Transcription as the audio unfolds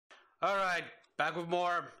Alright, back with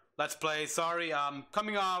more Let's Play. Sorry,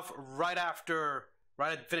 coming off right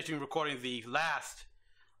at finishing recording the last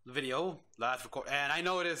video, and I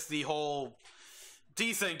noticed the whole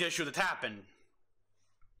desync issue that's happened.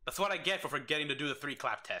 That's what I get for forgetting to do the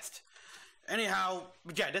 3-clap test. Anyhow,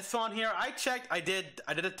 yeah, this one here, I checked, I did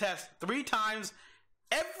a test 3 times.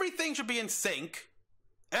 Everything should be in sync.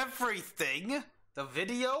 Everything. The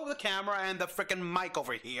video, the camera, and the frickin' mic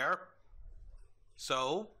over here.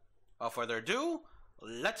 So, without further ado,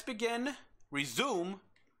 let's resume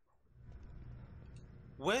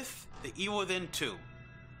with The Evil Within 2.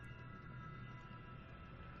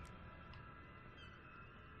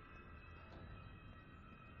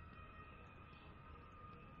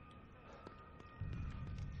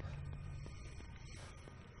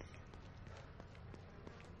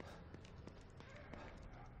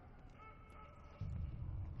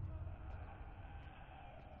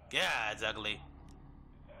 Yeah, it's ugly.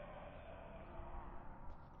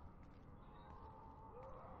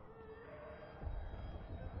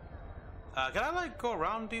 Can I, like, go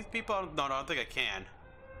around these people? No, I don't think I can.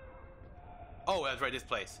 Oh, that's right, this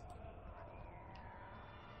place.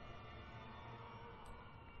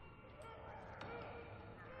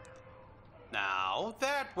 Now,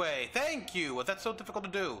 that way. Thank you. Was that so difficult to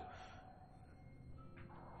do?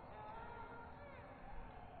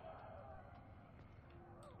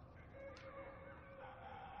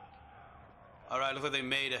 Alright, looks like they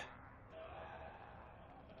made it.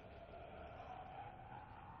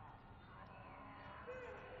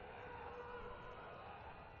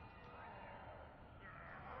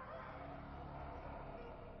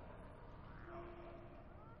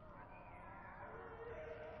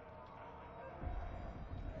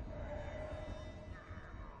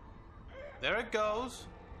 There it goes.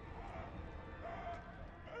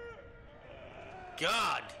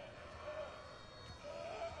 God.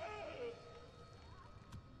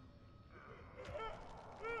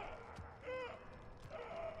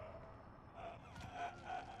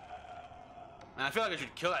 Man, I feel like I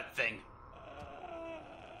should kill that thing.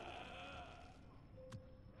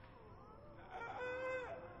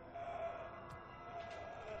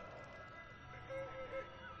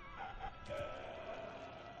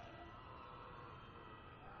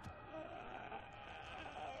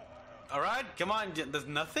 Alright, come on, there's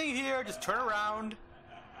nothing here, just turn around.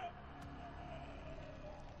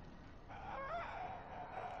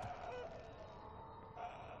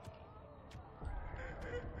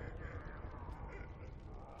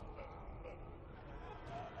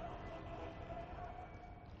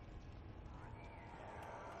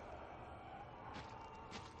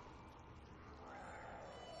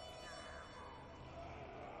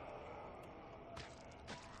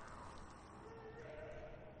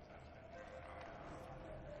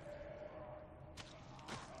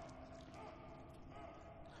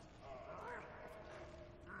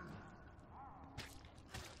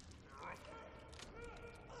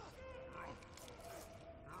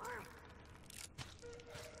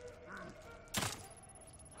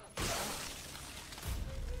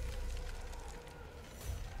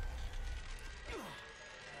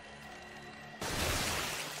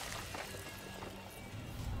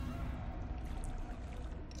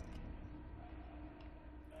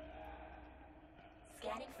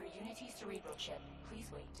 Scanning for Unity cerebral chip. Please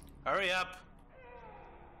wait. Hurry up.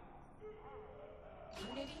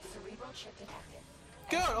 Unity cerebral chip detected.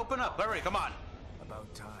 Good, open up, hurry, come on.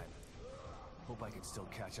 About time. Hope I can still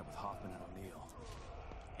catch up with Hoffman and O'Neill.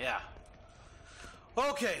 Yeah.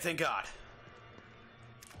 Okay, thank God.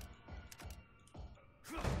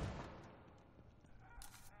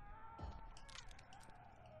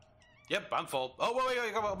 Yep, I'm full. Oh,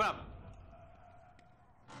 wait, come on, open up.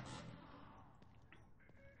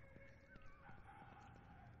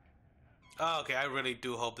 Oh, okay, I really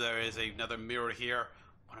do hope there is another mirror here.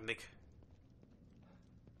 I want to make...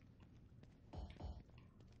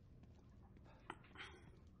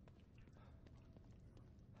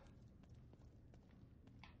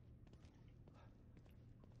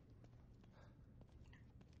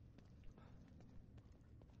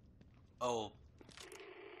 Oh.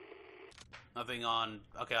 Nothing on...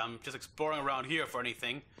 Okay, I'm just exploring around here for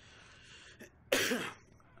anything.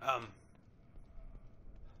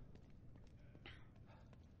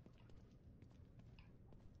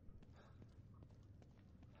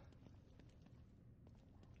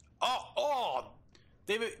 Oh!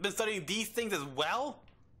 They've been studying these things as well?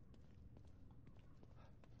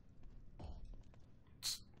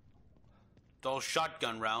 Those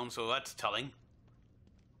shotgun rounds, so that's telling.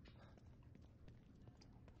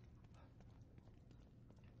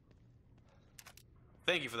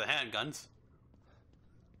 Thank you for the handguns.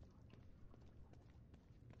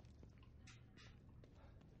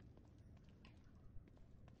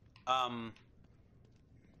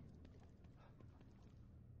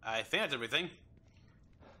 I think that's everything.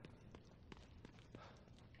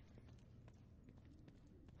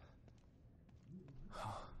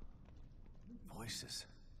 Voices.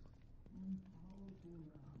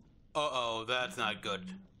 Uh-oh, that's not good.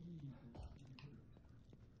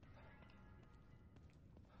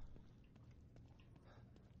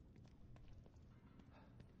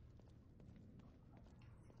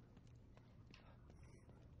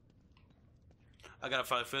 I got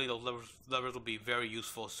a feeling those levers will be very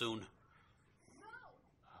useful soon. No!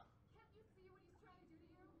 Can't you see what he's trying to do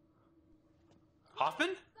to you?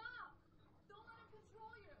 Hoffman? Stop! Don't let him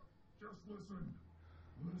control you! Just listen.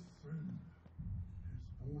 Listen. His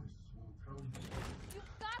voice will tell you.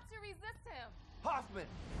 You've got to resist him! Hoffman,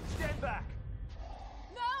 stand back.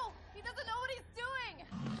 No! He doesn't know what he's doing!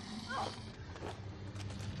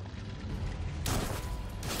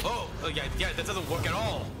 Oh, yeah, that doesn't work at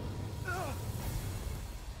all.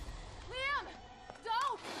 Liam!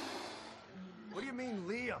 Don't! What do you mean,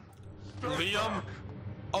 Liam? Liam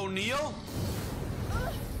O'Neill?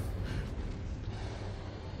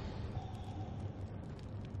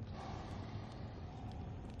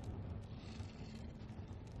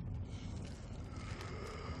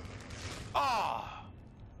 Ah!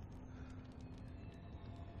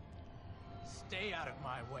 Stay out of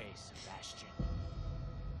my way, Sebastian.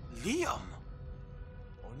 Liam?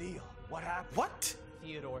 O'Neill, what happened? What?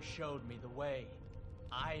 Theodore showed me the way.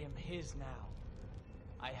 I am his now.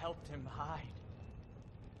 I helped him hide.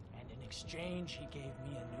 And in exchange, he gave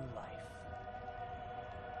me a new life.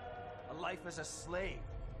 A life as a slave.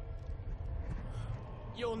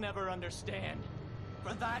 You'll never understand.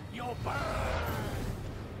 For that, you'll burn!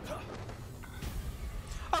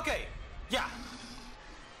 Okay, yeah.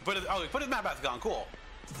 Put his map back on, cool.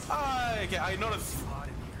 Okay, I noticed. It's hot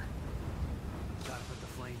in here. Gotta put the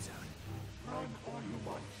flames out. Run all you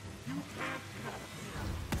want. You can't get out of here.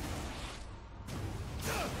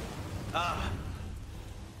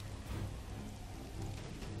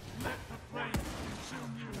 Let the flames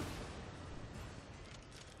consume you.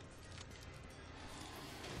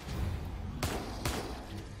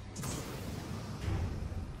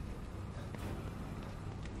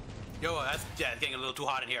 Yo, it's getting a little too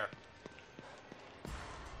hot in here.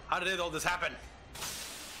 How did all this happen?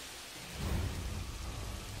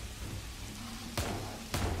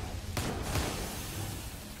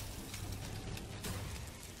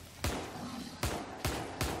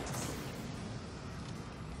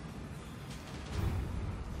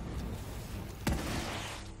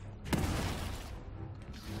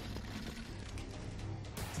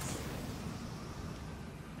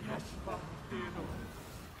 Yes, Father Theodore.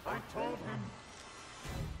 I told him.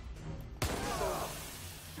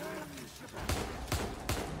 Damn you, Sebastian.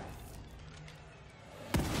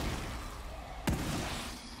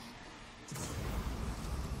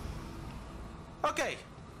 Okay.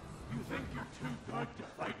 You think you're too good to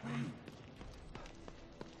fight me?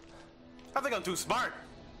 I think I'm too smart.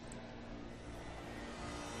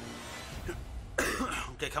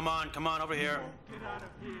 Okay, come on over here. Won't get out of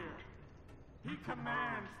here. He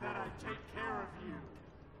commands that I take care of you.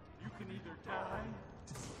 You can either die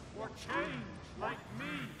or change like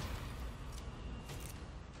me.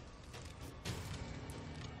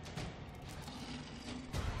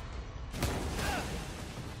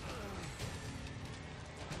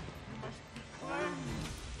 You must be cleansed.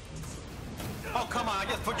 Oh, come on, I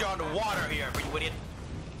just put you on the water here, you idiot.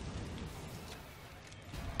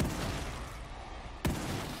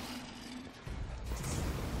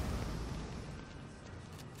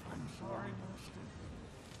 I'm sorry, Master.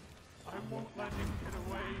 I won't let him get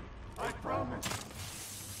away. I promise.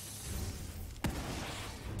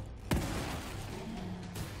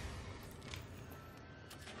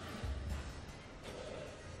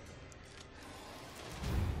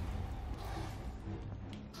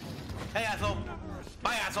 Hey, asshole.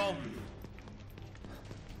 Bye, asshole.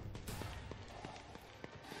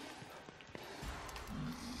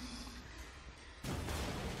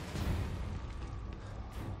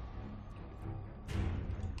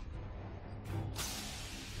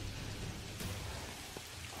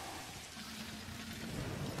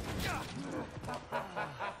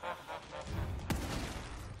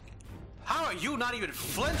 How are you not even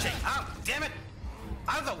flinching? Oh, damn it!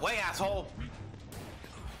 Out of the way, asshole!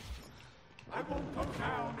 I won't come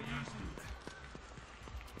down easy.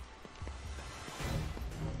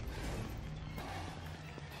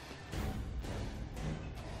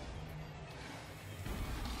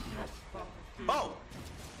 Yes, Father Theodore. Oh!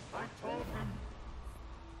 I told him.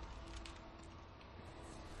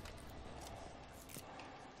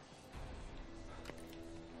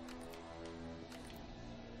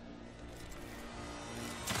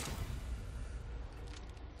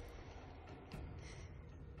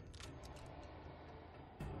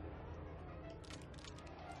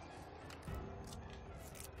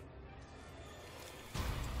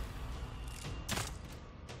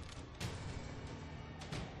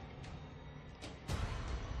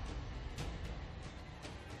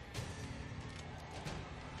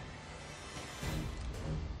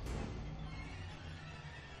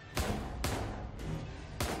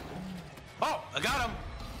 Oh, I got him.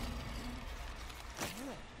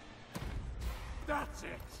 That's it!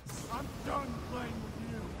 I'm done playing with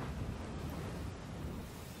you!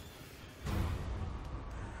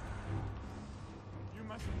 You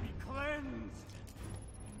must be cleansed!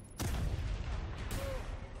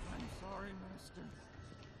 I'm sorry, Master.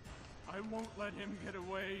 I won't let him get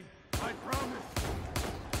away. I promise!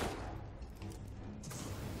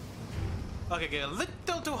 Okay, get a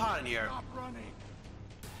little too hot in here. Stop running!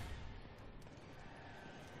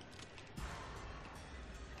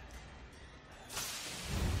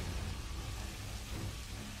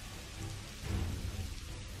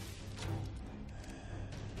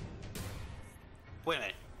 Wait a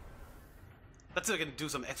minute. Let's see if I can do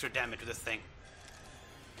some extra damage with this thing.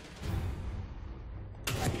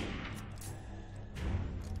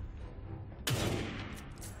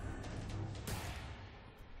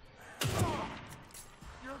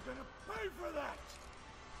 You're gonna pay for that!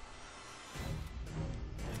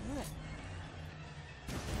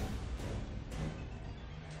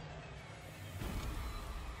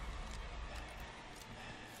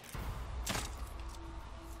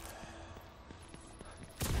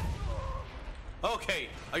 Okay,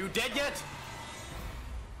 are you dead yet?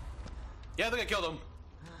 Yeah, I think I killed him.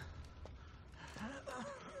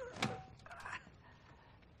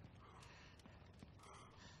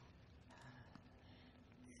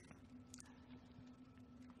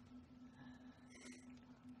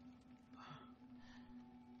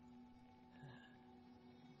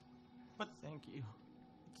 Thank you,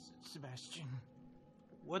 Sebastian.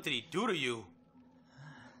 What did he do to you?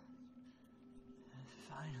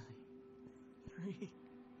 Finally, free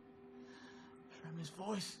from his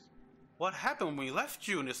voice, What happened when we left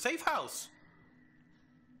you in the safe house?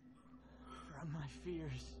 from my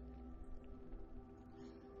fears.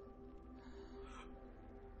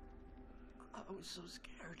 I was so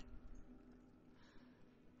scared.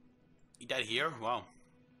 He died here? Wow.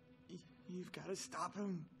 You've got to stop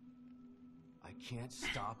him. I can't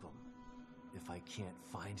stop him if I can't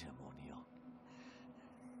find him, O'Neill.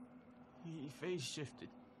 He phase shifted.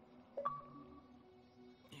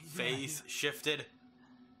 Phase shifted?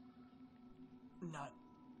 Not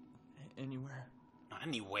anywhere. Not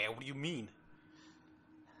anywhere, what do you mean?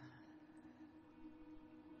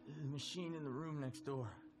 The machine in the room next door.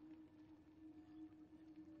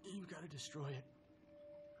 You've got to destroy it.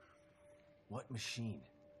 What machine?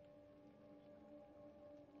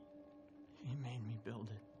 He made me build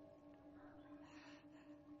it.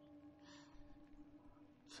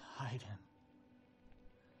 To hide him.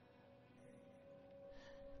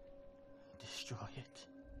 Destroy it.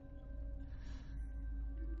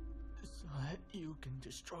 So that you can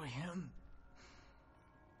destroy him.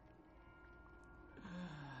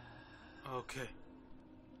 Okay.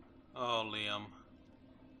 Oh, Liam.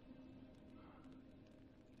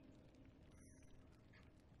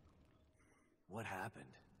 What happened?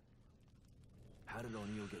 How did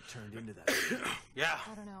O'Neill get turned into that? Yeah.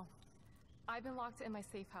 I don't know. I've been locked in my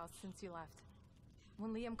safe house since you left.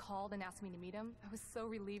 When Liam called and asked me to meet him, I was so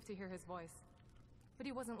relieved to hear his voice. But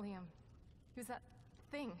he wasn't Liam. He was that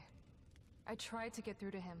thing. I tried to get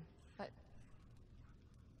through to him, but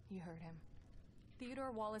you heard him.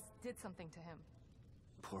 Theodore Wallace did something to him.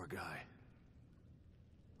 Poor guy.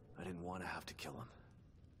 I didn't want to have to kill him.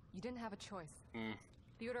 You didn't have a choice.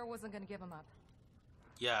 Theodore wasn't gonna give him up.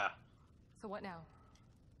 Yeah. So what now?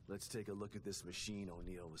 Let's take a look at this machine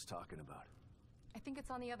O'Neill was talking about. I think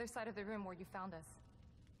it's on the other side of the room where you found us.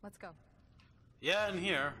 Let's go. Yeah, in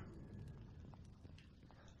here.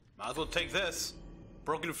 Might as well take this.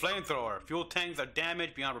 Broken flamethrower. Fuel tanks are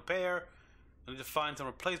damaged beyond repair. I need to find some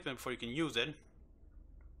replacement before you can use it.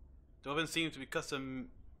 The weapon seems to be custom,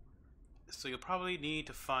 so you'll probably need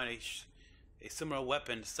to find a similar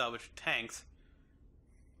weapon to salvage tanks.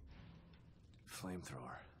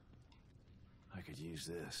 Flamethrower. I could use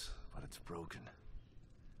this, but it's broken.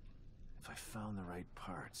 If I found the right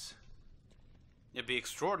parts. It'd be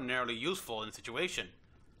extraordinarily useful in the situation.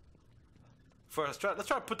 First, let's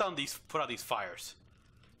try to put out these fires.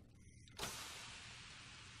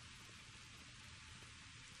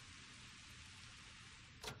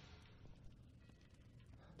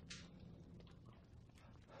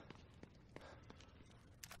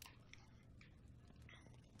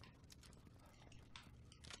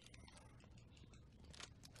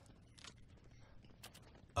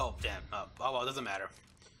 Oh, damn. Oh, well, it doesn't matter.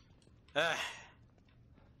 Like,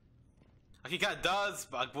 he kind of does,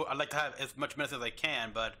 but I'd like to have as much medicine as I can,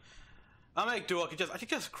 but I'll make do. I could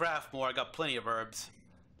just craft more. I got plenty of herbs.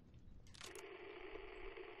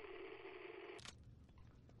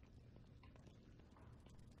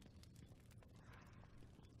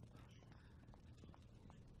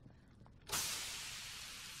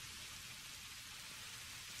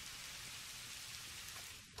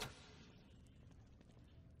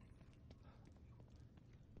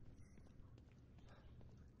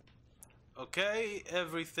 Okay,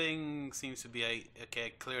 everything seems to be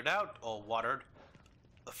okay, cleared out or watered.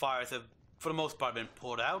 The fires have, for the most part, been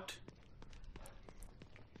pulled out.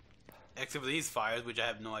 Except for these fires, which I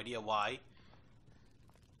have no idea why.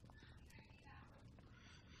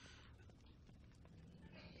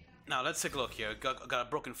 Now, let's take a look here. Got a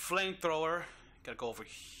broken flamethrower. Gotta go over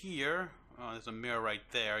here. Oh, there's a mirror right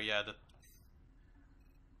there. Yeah, the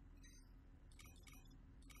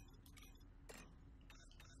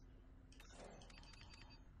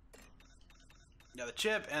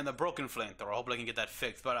chip and the broken flamethrower. Hopefully I can get that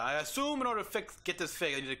fixed. But I assume in order to get this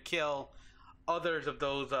fixed, I need to kill others of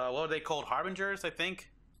those, what are they called? Harbingers, I think?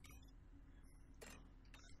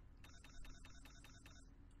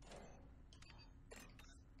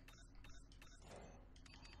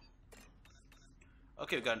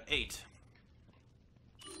 Okay, we've got an 8.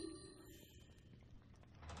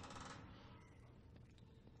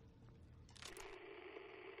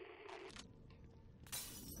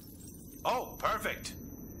 Oh, perfect!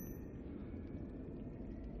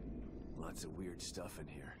 Lots of weird stuff in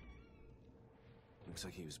here. Looks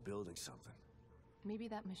like he was building something. Maybe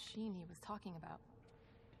that machine he was talking about.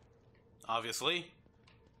 Obviously.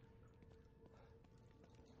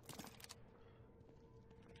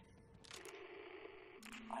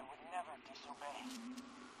 I would never disobey.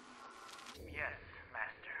 Yes,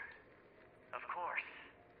 Master. Of course.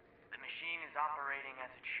 The machine is operating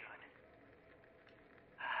as it should.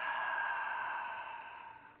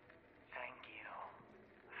 Thank you,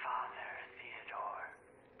 Father Theodore.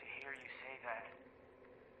 To hear you say that,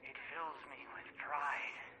 it fills me with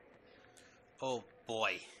pride. Oh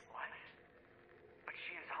boy. What? But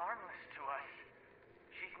she is harmless to us.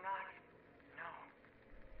 She's not... No.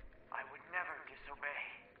 I would never disobey.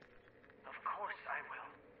 Of course I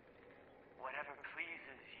will. Whatever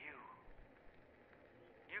pleases you.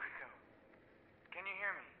 Yukiko, can you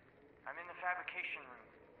hear me? I'm in the fabrication room.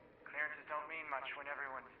 Clearances don't mean much when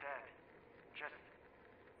everyone's dead. Just...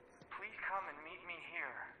 please come and meet me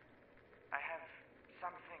here. I have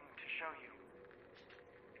something to show you.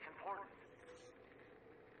 It's important.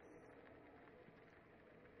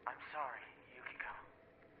 I'm sorry, Yukiko.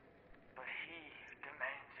 But he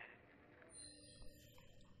demands it.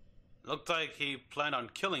 Looked like he planned on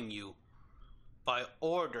killing you by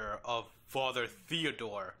order of Father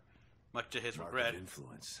Theodore, much to his Mark regret. of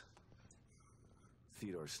influence.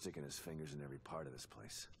 Theodore's sticking his fingers in every part of this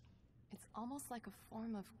place. It's almost like a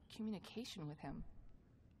form of communication with him.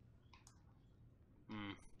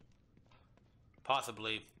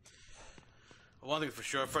 Possibly. One thing for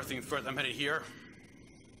sure, first things first, I'm headed here.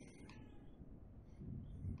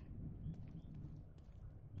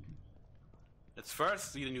 Let's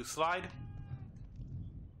first see the new slide.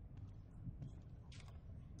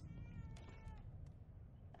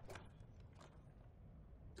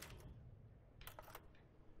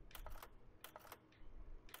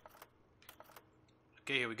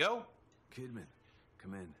 Okay, here we go. Kidman,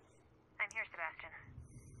 come in. I'm here, Sebastian.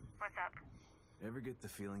 What's up? Ever get the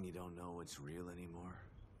feeling you don't know what's real anymore?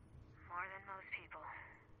 More than most people.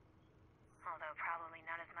 Although probably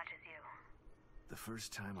not as much as you. The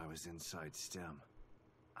first time I was inside STEM,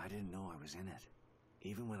 I didn't know I was in it.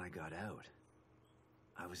 Even when I got out,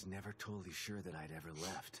 I was never totally sure that I'd ever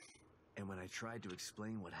left. And when I tried to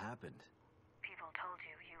explain what happened... People told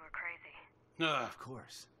you you were crazy. Of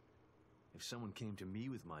course. If someone came to me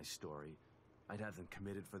with my story, I'd have them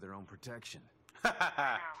committed for their own protection. No.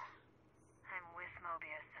 I'm with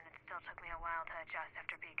Mobius, and it still took me a while to adjust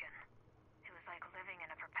after Beacon. It was like living in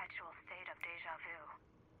a perpetual state of deja vu.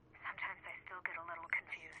 Sometimes I still get a little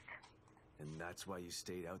confused. And that's why you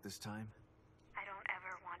stayed out this time? I don't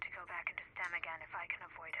ever want to go back into STEM again if I can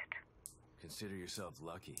avoid it. Consider yourself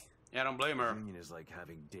lucky. Yeah, don't blame her. Union is like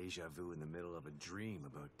having deja vu in the middle of a dream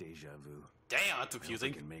about deja vu. Damn, that's I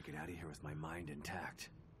confusing. hope I can make it out of here with my mind intact.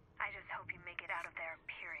 I just hope you make it out of there,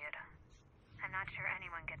 period. I'm not sure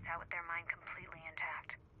anyone gets out with their mind completely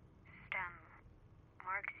intact. STEM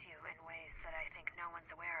marks you in ways that I think no one's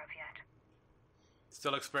aware of yet.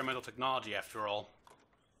 Still experimental technology, after all.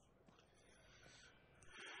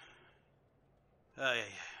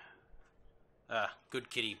 Good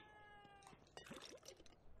kitty.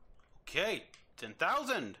 Okay,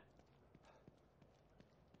 10,000.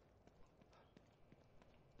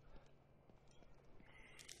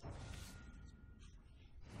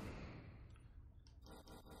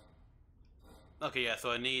 Okay, yeah,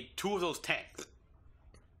 so I need 2 of those tanks.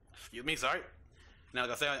 Excuse me, sorry. Now,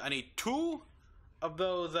 like I say, I need 2 of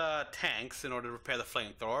those tanks in order to repair the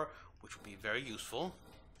flamethrower, which will be very useful.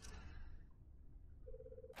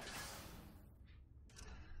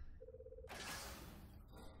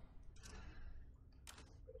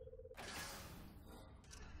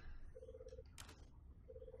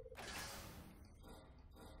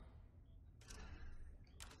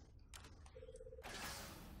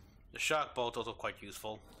 shock bolt also quite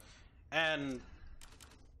useful. And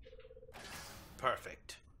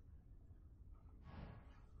perfect.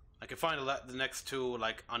 I can find the next two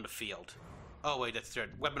like on the field. Oh wait, that's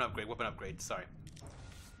third. Weapon upgrade, sorry.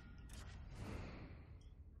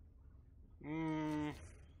 You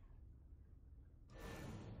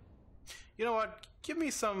know what? Give me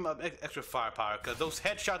some extra firepower, because those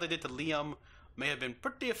headshots I did to Liam may have been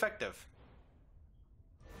pretty effective.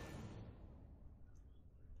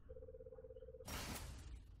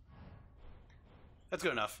 That's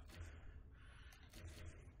good enough.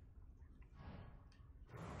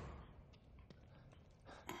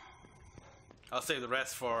 I'll save the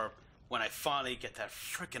rest for when I finally get that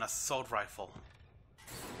freaking assault rifle.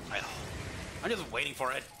 I'm just waiting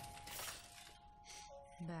for it.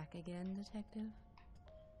 Back again, Detective?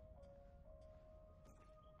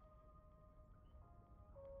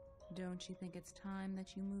 Don't you think it's time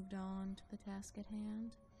that you moved on to the task at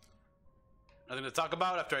hand? Nothing to talk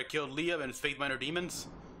about after I killed Liam and his Faith Minor demons?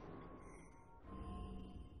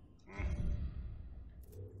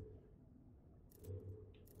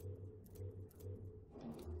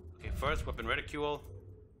 Okay, first, weapon reticule.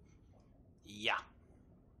 Yeah.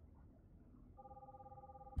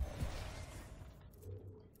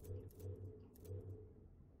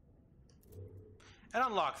 And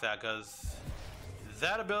unlock that, because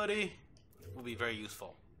that ability will be very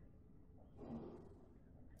useful.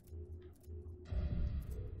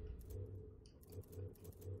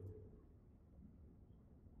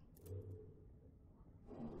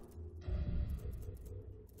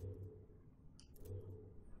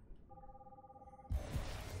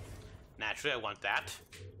 Naturally, I want that.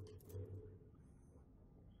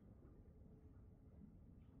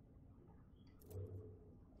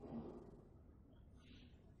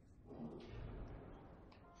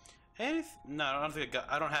 No, I don't think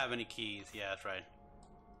I don't have any keys. Yeah, that's right.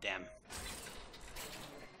 Damn.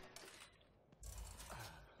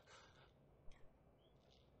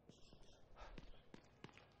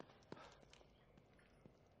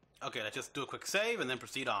 Okay, let's just do a quick save and then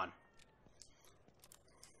proceed on.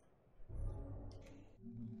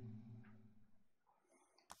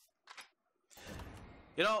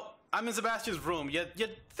 You know, I'm in Sebastian's room.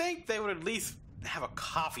 You'd think they would at least have a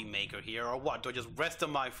coffee maker here, or what? Do I just rest on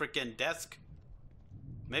my freaking desk?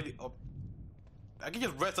 Maybe. Oh, I can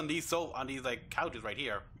just rest on these like couches right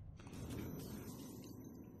here.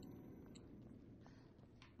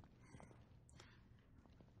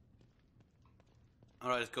 All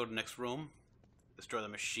right, let's go to the next room. Destroy the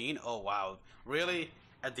machine. Oh wow, really?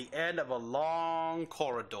 At the end of a long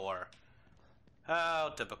corridor. How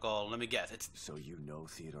typical. Let me guess. It's. So you know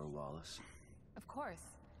Theodore Wallace? Of course.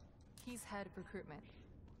 He's head of recruitment.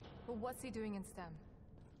 But what's he doing in STEM?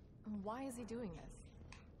 And why is he doing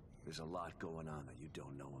this? There's a lot going on that you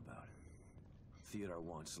don't know about. Theodore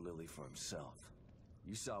wants Lily for himself.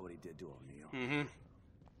 You saw what he did to O'Neill. Mm-hmm.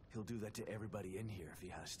 He'll do that to everybody in here if he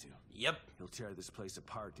has to. Yep. He'll tear this place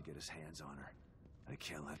apart to get his hands on her. I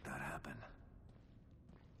can't let that happen.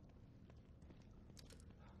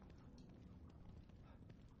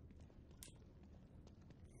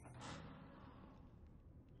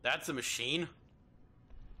 That's a machine.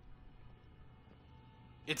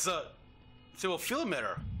 It's a field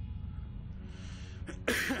emitter.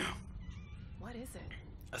 What is it?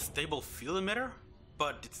 A stable field emitter?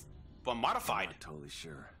 But it's modified. I'm not totally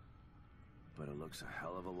sure. But it looks a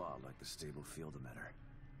hell of a lot like the stable field emitter.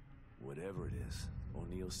 Whatever it is,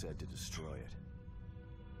 O'Neill said to destroy it.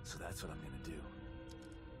 So that's what I'm gonna do.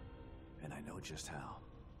 And I know just how.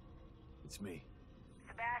 It's me.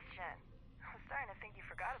 Sebastian, I'm starting to think you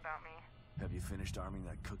forgot about me. Have you finished arming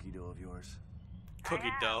that cookie dough of yours?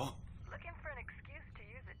 Cookie dough. Looking for an excuse to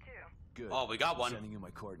use it too. Good. Oh, we got one. I'm sending you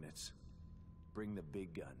my coordinates. Bring the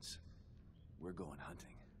big guns. We're going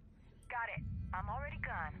hunting. Got it. I'm already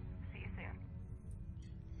gone. See you soon.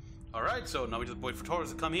 Alright, so now we just wait for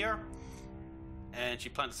Taurus to come here. And she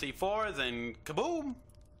plants C4, then kaboom!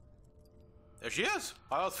 There she is!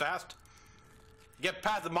 Oh, that was fast. You get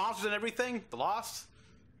past the monsters and everything, the lost.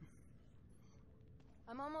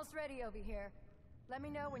 I'm almost ready over here. Let me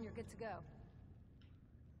know when you're good to go.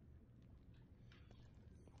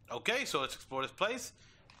 Okay, so let's explore this place.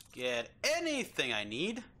 Get anything I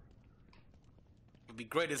need. It'd be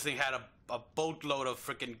great if this thing had a boatload of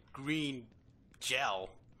freaking green gel.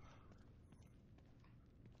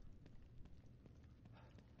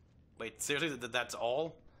 Wait, seriously? That's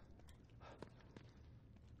all?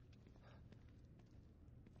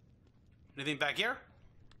 Anything back here?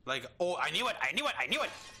 Like, oh, I knew it! I knew it! I knew it!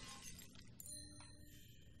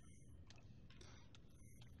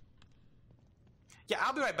 Yeah,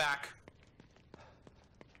 I'll be right back.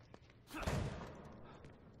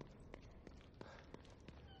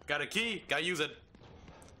 Got a key. Gotta use it.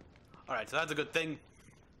 Alright, so that's a good thing.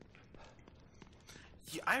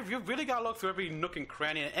 Yeah, you really gotta look through every nook and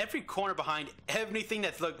cranny and every corner behind everything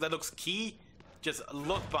that looks key. Just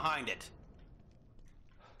look behind it.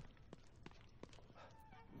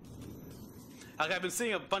 Like, I've been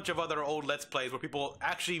seeing a bunch of other old Let's Plays where people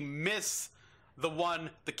actually miss the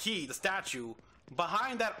key, the statue,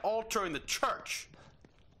 behind that altar in the church.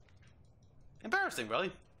 Embarrassing,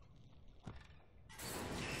 really.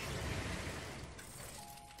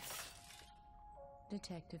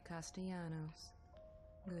 Detective Castellanos.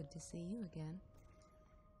 Good to see you again.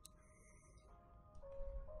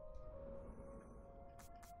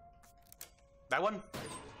 That one?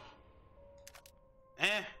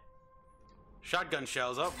 Shotgun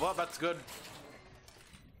shells. Oh, well, that's good.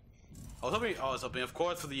 I was hoping, of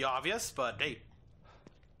course, for the obvious, but hey,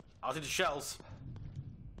 I'll take the shells.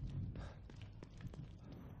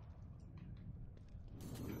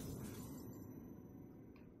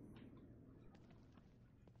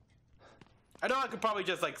 I know I could probably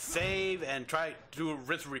just like save and try to do a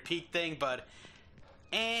rinse and repeat thing, but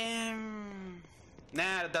nah,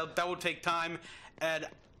 that would take time, and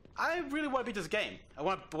I really want to beat this game. I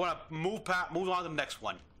want to move on to the next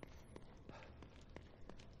one.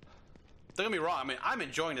 Don't get me wrong. I mean, I'm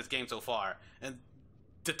enjoying this game so far, and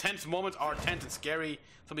the tense moments are tense and scary.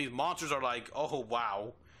 Some of these monsters are like, oh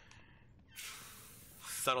wow,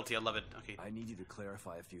 subtlety. I love it. Okay. I need you to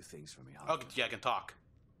clarify a few things for me, Hoffman. Okay, yeah, I can talk.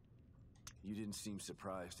 You didn't seem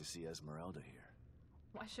surprised to see Esmeralda here.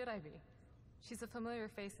 Why should I be? She's a familiar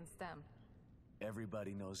face in STEM.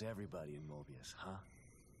 Everybody knows everybody in Mobius, huh?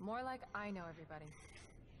 More like I know everybody.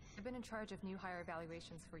 I've been in charge of new hire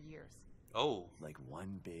evaluations for years. Oh. Like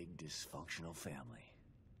one big dysfunctional family.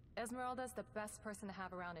 Esmeralda's the best person to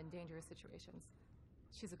have around in dangerous situations.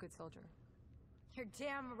 She's a good soldier. You're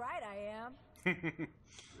damn right I am.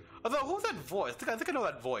 Although, who's that voice? I think I know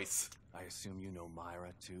that voice. I assume you know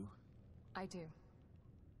Myra, too? I do.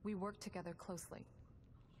 We work together closely.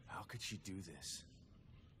 How could she do this?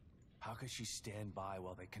 How could she stand by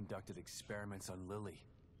while they conducted experiments on Lily?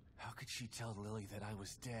 How could she tell Lily that I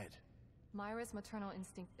was dead? Myra's maternal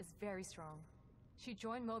instinct is very strong. She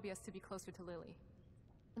joined Mobius to be closer to Lily.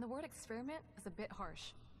 And the word experiment is a bit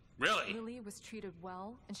harsh. Really? Lily was treated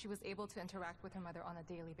well, and she was able to interact with her mother on a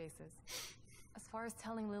daily basis. As far as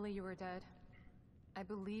telling Lily you were dead, I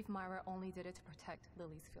believe Myra only did it to protect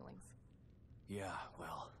Lily's feelings. Yeah,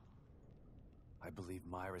 well, I believe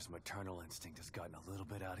Myra's maternal instinct has gotten a little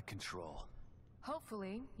bit out of control.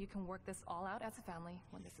 Hopefully, you can work this all out as a family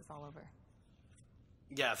when this is all over.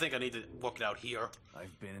 Yeah, I think I need to work it out here.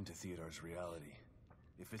 I've been into Theodore's reality.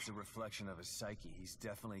 If it's a reflection of his psyche, he's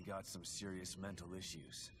definitely got some serious mental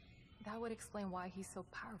issues. That would explain why he's so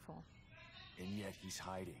powerful. And yet he's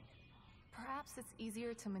hiding. Perhaps it's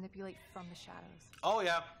easier to manipulate from the shadows. Oh,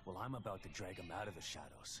 yeah. Well, I'm about to drag him out of the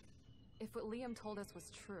shadows. If what Liam told us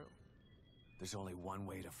was true. There's only one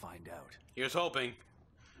way to find out. Here's hoping.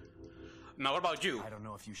 Now, what about you? I don't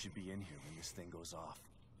know if you should be in here when this thing goes off.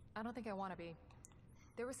 I don't think I want to be.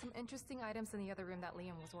 There were some interesting items in the other room that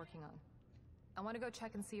Liam was working on. I want to go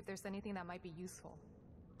check and see if there's anything that might be useful.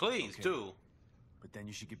 Please, do. But then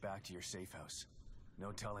you should get back to your safe house.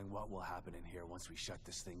 No telling what will happen in here once we shut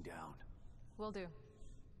this thing down. Will do.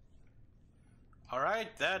 Alright,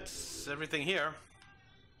 that's everything here.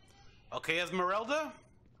 Okay, Esmeralda?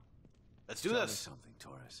 Let's do Tell me this. something,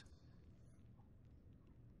 Torres.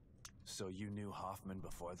 So you knew Hoffman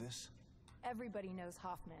before this? Everybody knows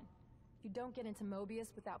Hoffman. You don't get into Mobius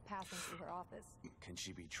without passing through her office. Can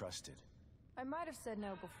she be trusted? I might have said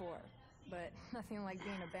no before, but nothing like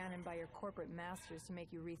being abandoned by your corporate masters to make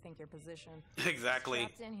you rethink your position. Exactly.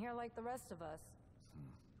 Trapped in here like the rest of us.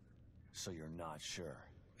 So you're not sure?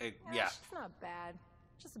 Yeah. It's not bad.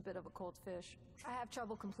 Just a bit of a cold fish. I have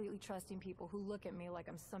trouble completely trusting people who look at me like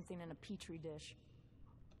I'm something in a petri dish.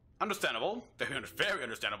 Understandable. Very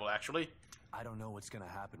understandable, actually. I don't know what's gonna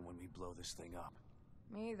happen when we blow this thing up.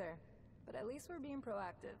 Me either. But at least we're being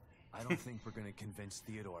proactive. I don't think we're gonna convince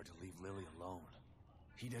Theodore to leave Lily alone.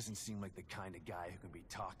 He doesn't seem like the kind of guy who can be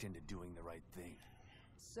talked into doing the right thing.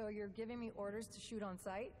 So you're giving me orders to shoot on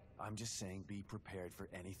sight? I'm just saying be prepared for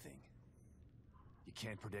anything. You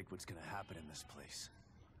can't predict what's gonna happen in this place.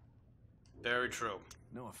 Very true.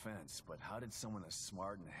 No offense, but how did someone as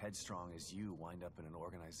smart and headstrong as you wind up in an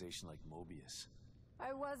organization like Mobius?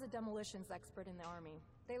 I was a demolitions expert in the army.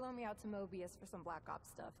 They loaned me out to Mobius for some Black Ops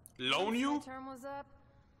stuff. Loan Once you? my term was up,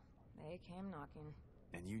 they came knocking.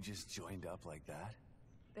 And you just joined up like that?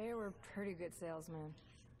 They were pretty good salesmen.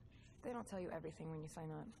 They don't tell you everything when you sign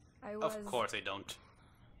up. I was Of course they don't.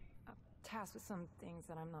 tasked with some things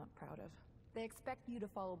that I'm not proud of. They expect you to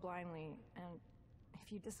follow blindly, and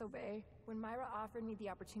if you disobey... When Myra offered me the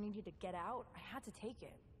opportunity to get out, I had to take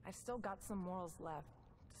it. I've still got some morals left,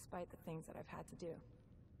 despite the things that I've had to do.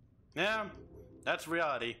 Yeah, that's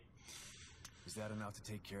reality. Is that enough to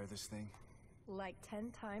take care of this thing? Like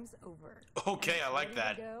 10 times over. Okay, I like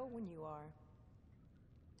that. Ready to go when you are.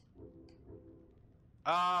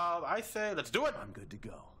 I say let's do it. I'm good to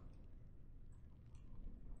go.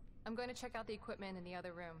 I'm going to check out the equipment in the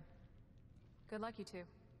other room. Good luck, you two.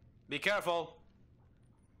 Be careful.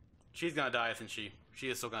 She's gonna die, isn't she? She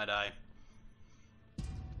is still gonna die.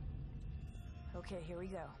 Okay, here we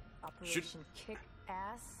go. Operation Kick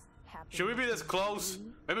Ass. Should we be this close?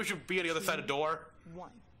 Maybe we should be on the other side of the door. 1.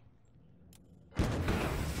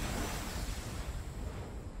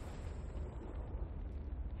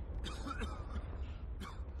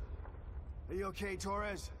 Are you okay,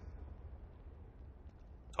 Torres?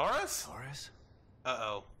 Torres? Torres?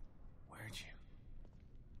 Uh-oh. Where'd you...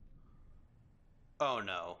 Oh,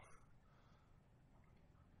 no.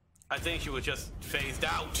 I think she was just phased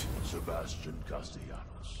out. Sebastian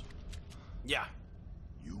Castellanos. Yeah.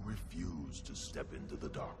 You refused to step into the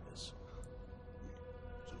darkness.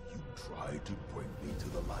 So you tried to bring me to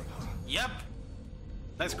the light. Yep.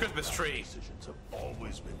 Nice Christmas tree. Decisions have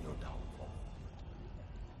always been your downfall.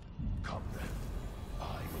 Come then.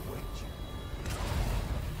 I await you.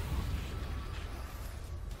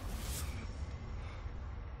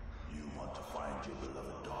 You want to find your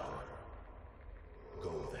beloved daughter?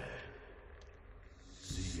 Go there.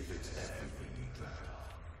 See if it's everything you dreamt of.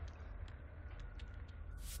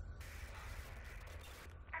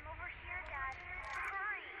 I'm over here, Dad.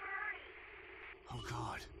 Hurry! Oh,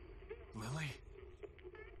 God. Lily?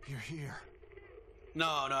 You're here. No,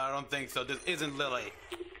 I don't think so. This isn't Lily.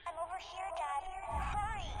 I'm over here, Dad.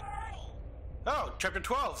 Hurry! Oh, chapter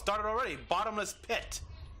 12 started already. Bottomless pit.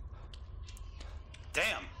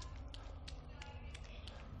 Damn.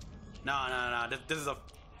 No. This is a...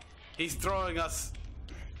 He's throwing us...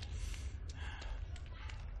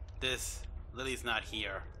 This... Lily's not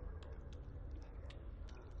here.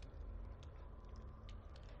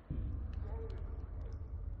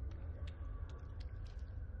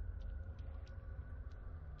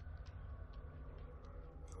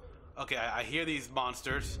 Okay, I hear these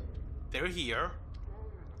monsters. They're here.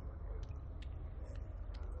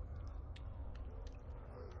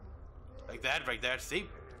 Like that, right there. See?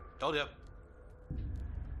 Told you.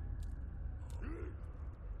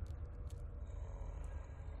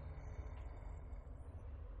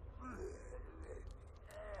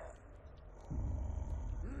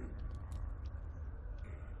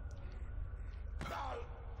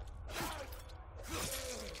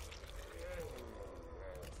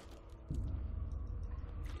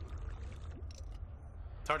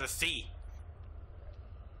 It's hard to see.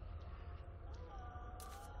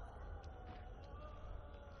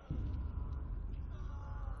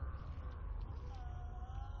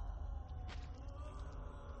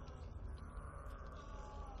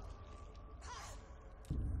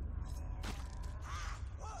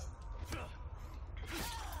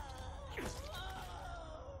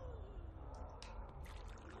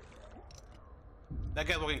 That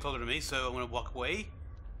guy's walking closer to me, so I'm gonna walk away.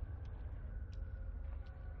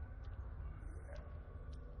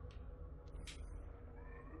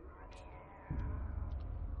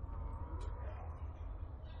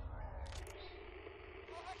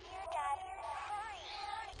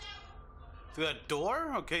 Through that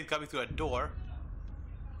door? Okay, it's got me through that door.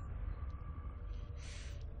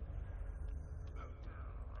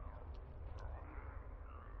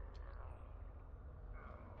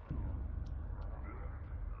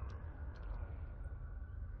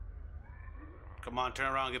 Come on,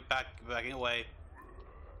 turn around, get backing away.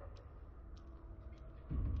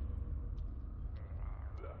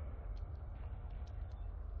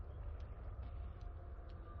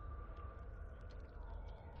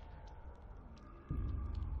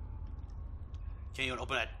 Can't even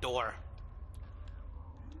open that door.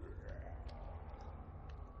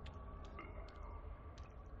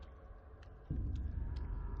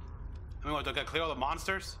 I mean, what, do I gotta clear all the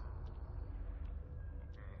monsters?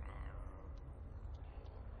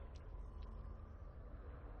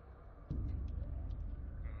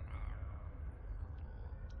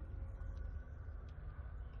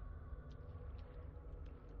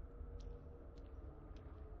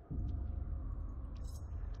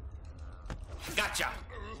 Gotcha!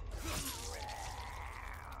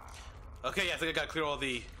 Okay, yeah, I think I gotta clear all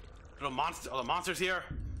the monsters here.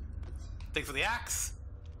 Thanks for the axe.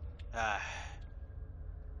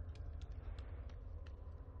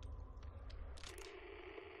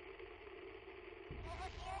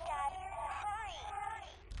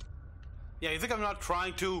 Yeah, you think I'm not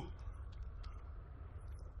trying to?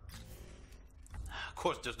 Of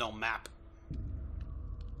course there's no map.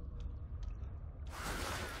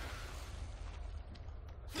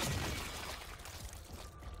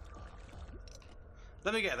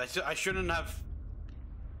 Let me guess, I shouldn't have...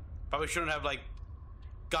 Probably shouldn't have, like,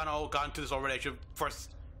 gone to this already. I should first...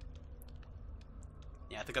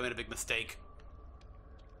 Yeah, I think I made a big mistake.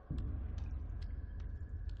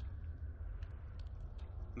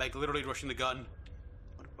 Like, literally rushing the gun.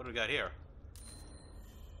 What do we got here?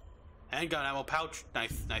 Handgun ammo pouch.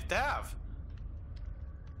 Nice to have.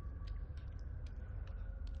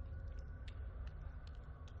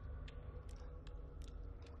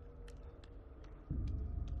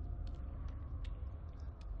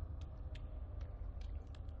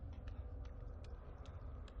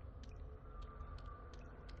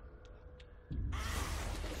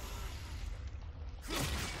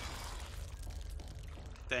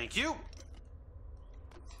 Thank you.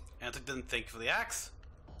 And I didn't think for the axe.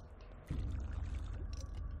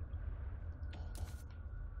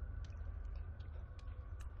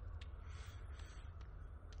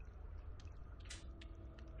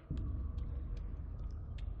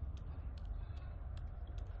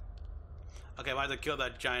 Okay, I might have to kill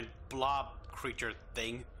that giant blob creature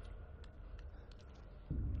thing.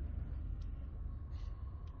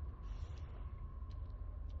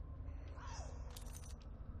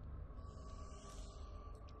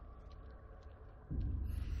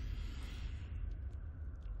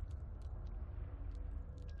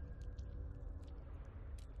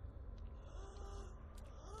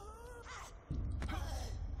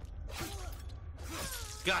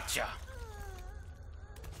 Gotcha.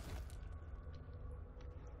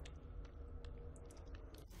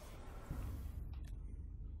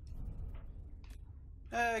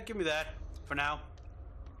 Give me that for now.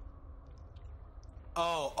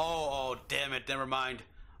 Oh, damn it. Never mind.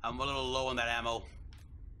 I'm a little low on that ammo.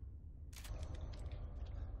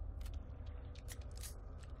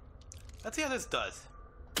 Let's see how this does.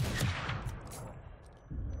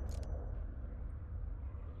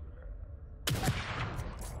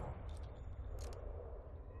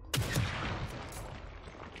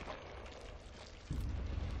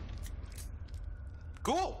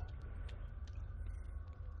 Cool.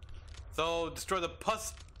 So destroy the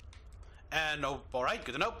pus, and oh, all right,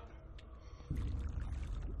 good to know.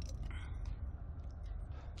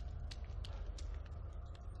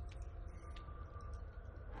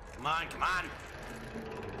 Come on, come on.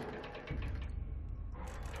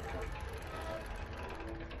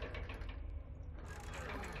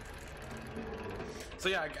 So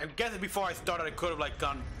yeah, I guess before I started, I could have like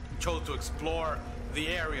chose to explore the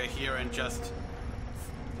area here and just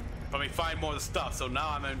probably find more of the stuff. So now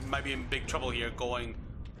I might be in big trouble here, going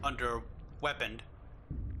under weaponed.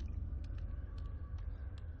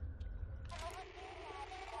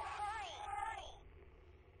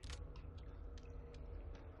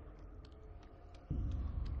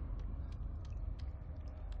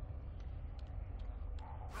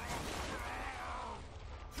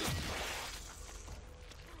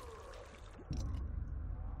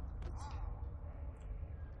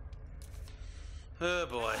 Oh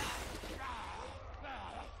boy.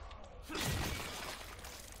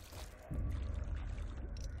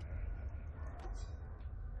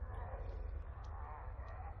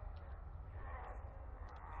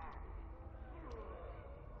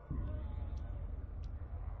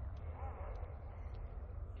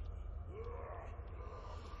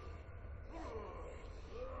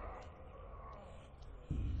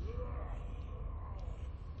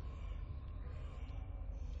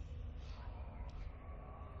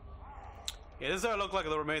 Yeah, this doesn't look like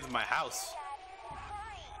the remains of my house.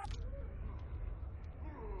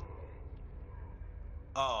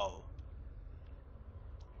 Oh.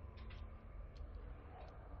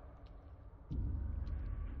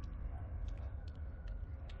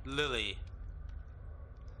 Lily.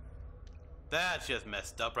 That's just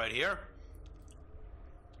messed up right here.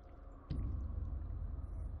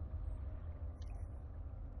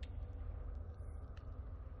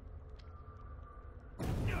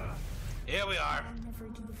 Here we are. I'll never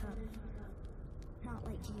give up. Not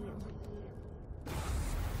like you.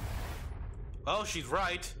 Well, she's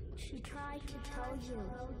right. She tried to tell you.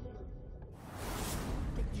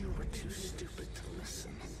 But you were too stupid to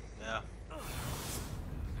listen. Yeah.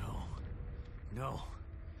 No,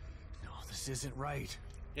 this isn't right.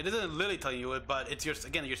 It isn't Lily telling you it, but it's your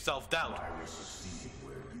self-doubt. I was succeeding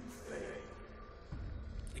where you failed.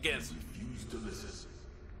 Again, it's... You refused to listen.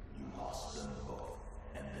 You lost them both,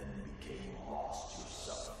 and then became lost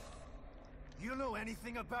yourself. You know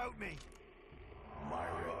anything about me?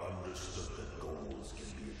 Myra understood that goals can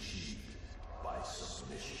be achieved by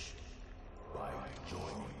submission, by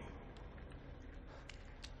joining.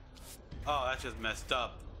 Oh, that's just messed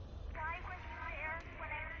up. Why weren't you there when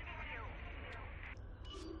I needed you?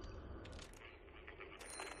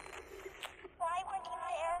 Why weren't you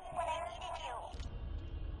there when I needed you?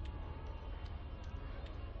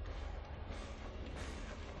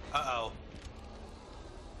 Uh-oh.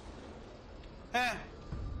 Eh.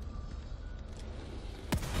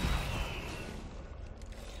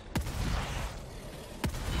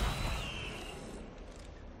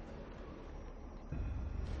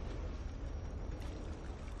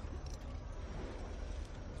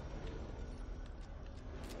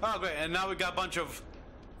 Oh, great. And now we got a bunch of...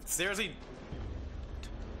 Seriously?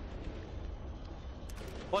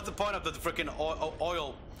 What's the point of the freaking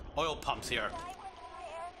oil pumps here? Why weren't you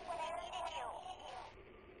there when I needed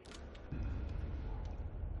you?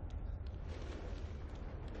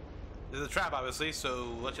 There's a trap, obviously,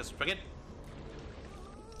 so let's just bring it.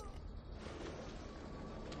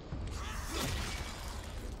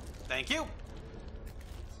 Thank you.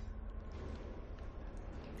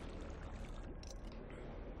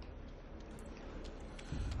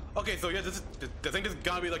 Okay, so yeah, I think this is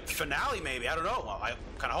gonna be like the finale, maybe. I don't know. I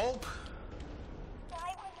kind of hope.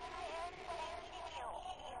 Why weren't you there when I needed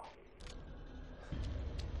you?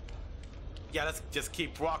 Yeah, let's just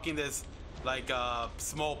keep rocking this, like,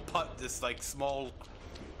 small this, like, small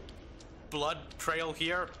blood trail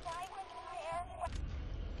here. Why weren't you there when...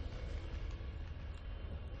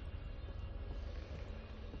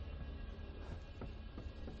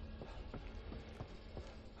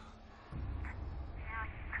 Now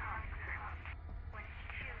you come. When it's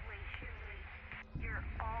too late. You're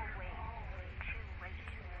always too late.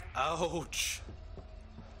 Ouch.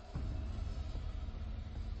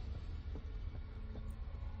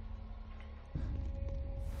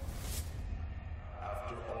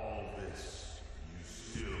 After all this, you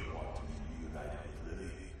still want to be reunited with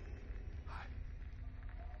Lily?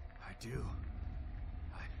 I do.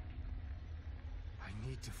 I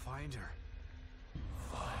need to find her.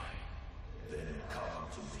 Fine. Then come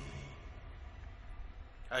to me.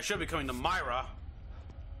 I should be coming to Myra.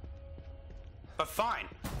 But fine.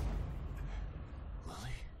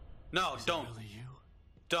 Lily? No, Is it don't. really you?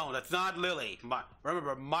 Don't. That's not Lily.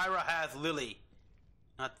 Remember, Myra has Lily.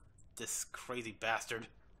 Not this crazy bastard.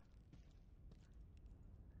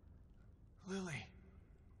 Lily.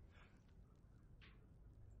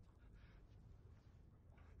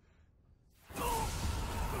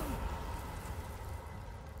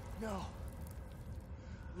 No.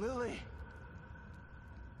 Lily.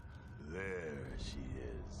 There she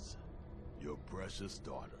is. Your precious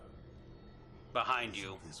daughter. Behind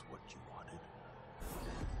you. Is this what you wanted?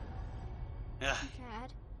 Yeah.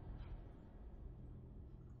 Dad.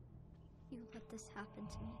 You let this happen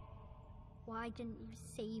to me. Why didn't you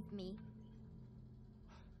save me?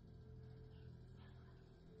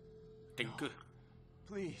 Good.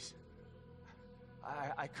 Please.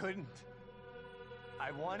 I couldn't.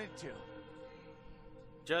 I wanted to.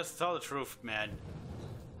 Just tell the truth, man.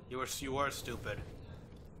 You were stupid.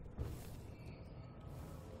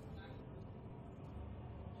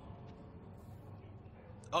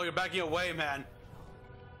 Oh, you're backing away, man.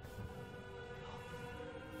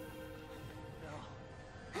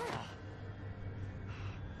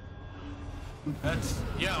 That's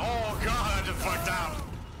yeah. Oh god, I just fucked out.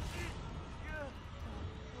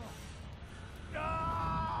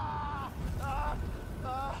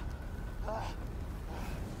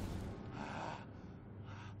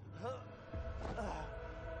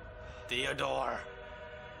 Theodore.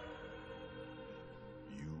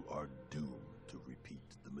 You are doomed to repeat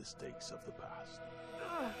the mistakes of the past.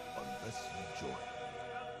 Unless you join me.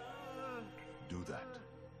 Do that,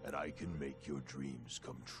 and I can make your dreams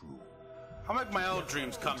come true. I'll make my own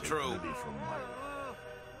dreams come Take true. Lily from Myra.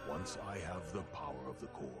 Once I have the power of the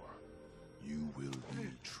core, you will be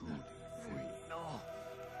truly free. No.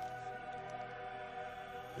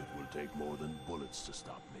 It will take more than bullets to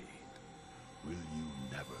stop me. Will you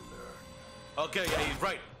never learn? Okay, yeah, he's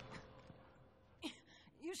right.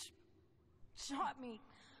 You shot me,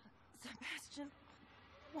 Sebastian.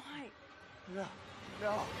 Why? No.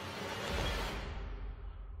 No.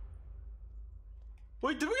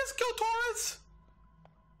 Wait, did we just kill Torres?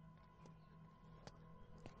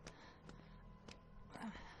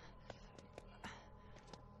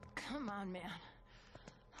 Come on, man.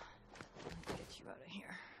 Let's get you out of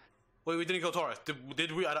here. Wait, we didn't kill Torres.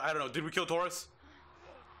 Did we? I don't know. Did we kill Torres?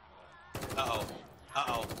 Uh-oh.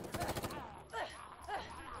 Uh-oh.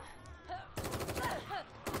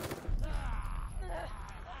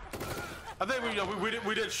 I think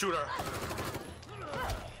we did shoot her.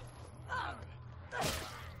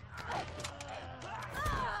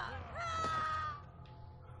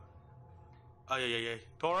 Oh yeah.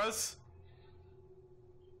 Taurus.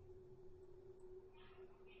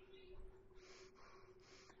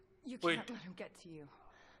 You can't let him get to you.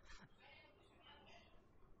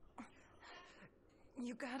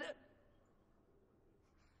 You gotta.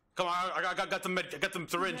 Come on, I got some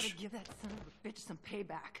syringe. You gotta give that son of a bitch some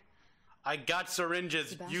payback. I got syringes.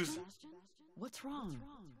 Sebastian? Use. What's wrong?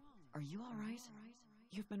 Are you all right?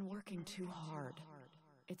 You've been working too hard.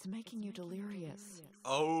 It's making you delirious.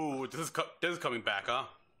 Oh, this is coming back, huh?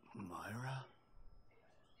 Myra?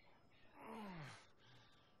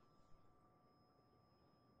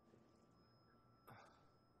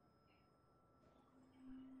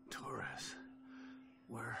 Torres,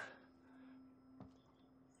 where?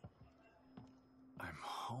 I'm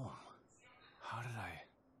home. How did I?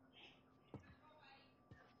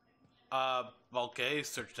 Okay,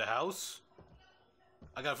 search the house.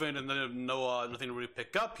 I got a feeling there's nothing to really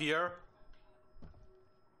pick up here.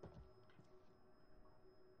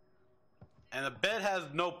 And the bed has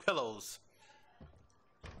no pillows.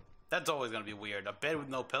 That's always gonna be weird. A bed with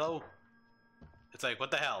no pillow? It's like,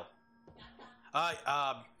 what the hell?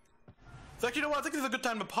 So actually, you know what? I think this is a good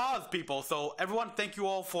time to pause, people. So everyone, thank you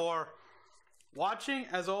all for watching.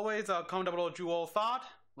 As always, comment down below what you all thought.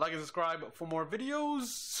 Like and subscribe for more videos.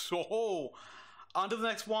 So, on to the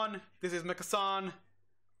next one. This is Mecha-san,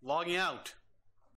 logging out.